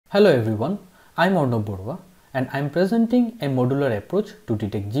Hello everyone, I'm Arnav Borua and I'm presenting a modular approach to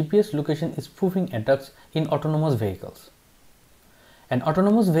detect GPS location spoofing attacks in autonomous vehicles. An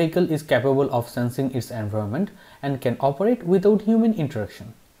autonomous vehicle is capable of sensing its environment and can operate without human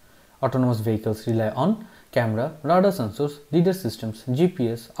interaction. Autonomous vehicles rely on camera, radar sensors, lidar systems,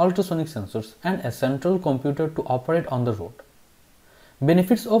 GPS, ultrasonic sensors, and a central computer to operate on the road.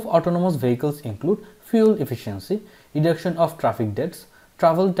 Benefits of autonomous vehicles include fuel efficiency, reduction of traffic deaths,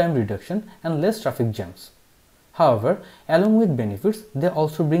 travel time reduction, and less traffic jams. However, along with benefits, they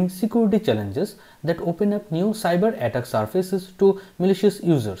also bring security challenges that open up new cyber attack surfaces to malicious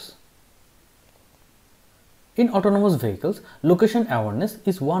users. In autonomous vehicles, location awareness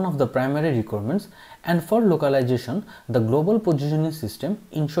is one of the primary requirements, and for localization, the Global Positioning System,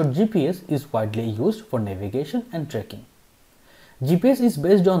 in short GPS, is widely used for navigation and tracking. GPS is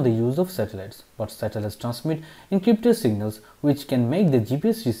based on the use of satellites, but satellites transmit encrypted signals which can make the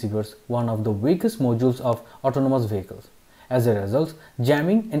GPS receivers one of the weakest modules of autonomous vehicles. As a result,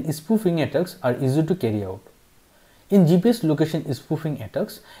 jamming and spoofing attacks are easy to carry out. In GPS location spoofing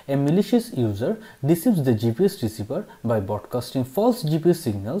attacks, a malicious user deceives the GPS receiver by broadcasting false GPS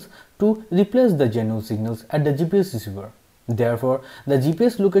signals to replace the genuine signals at the GPS receiver. Therefore, the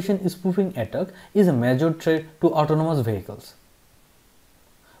GPS location spoofing attack is a major threat to autonomous vehicles.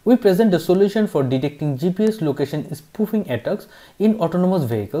 We present a solution for detecting GPS location spoofing attacks in autonomous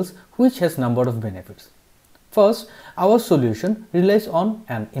vehicles, which has number of benefits. First, our solution relies on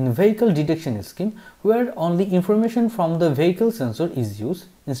an in-vehicle detection scheme where only information from the vehicle sensor is used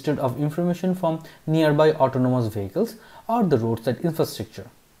instead of information from nearby autonomous vehicles or the roadside infrastructure.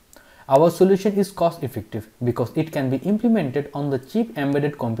 Our solution is cost effective because it can be implemented on the cheap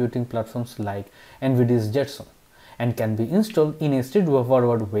embedded computing platforms like NVIDIA's Jetson, and can be installed in a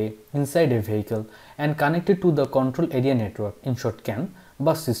straightforward way inside a vehicle and connected to the control area network, in short CAN,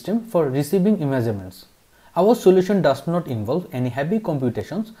 bus system for receiving measurements. Our solution does not involve any heavy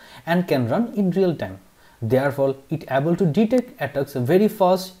computations and can run in real time. Therefore, it is able to detect attacks very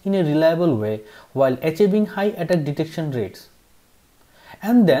fast in a reliable way while achieving high attack detection rates.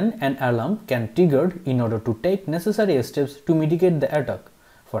 And then an alarm can trigger in order to take necessary steps to mitigate the attack.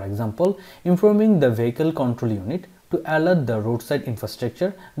 For example, informing the vehicle control unit to alert the roadside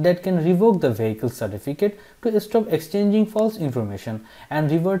infrastructure that can revoke the vehicle certificate to stop exchanging false information and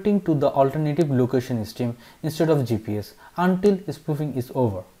reverting to the alternative location stream instead of GPS until spoofing is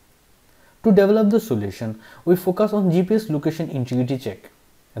over. To develop the solution, we focus on GPS location integrity check.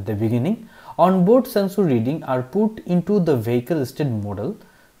 At the beginning, onboard sensor readings are put into the vehicle state model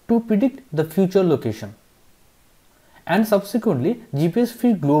to predict the future location. And subsequently,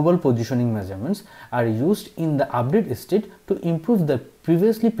 GPS-free global positioning measurements are used in the update state to improve the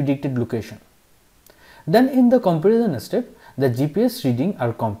previously predicted location. Then in the comparison step, the GPS readings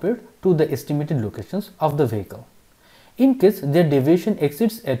are compared to the estimated locations of the vehicle. In case their deviation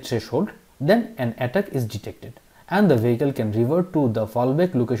exceeds a threshold, then an attack is detected and the vehicle can revert to the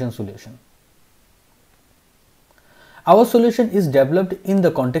fallback location solution. Our solution is developed in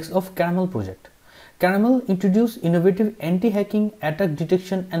the context of Caramel project. Caramel introduced innovative anti-hacking attack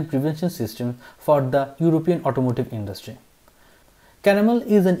detection and prevention system for the European automotive industry. Caramel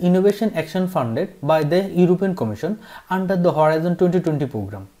is an innovation action funded by the European Commission under the Horizon 2020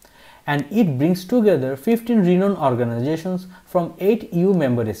 program, and it brings together 15 renowned organizations from 8 EU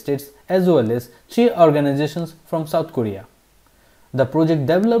member states as well as 3 organizations from South Korea. The project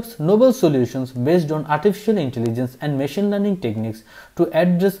develops novel solutions based on artificial intelligence and machine learning techniques to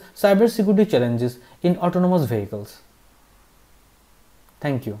address cybersecurity challenges in autonomous vehicles.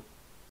 Thank you.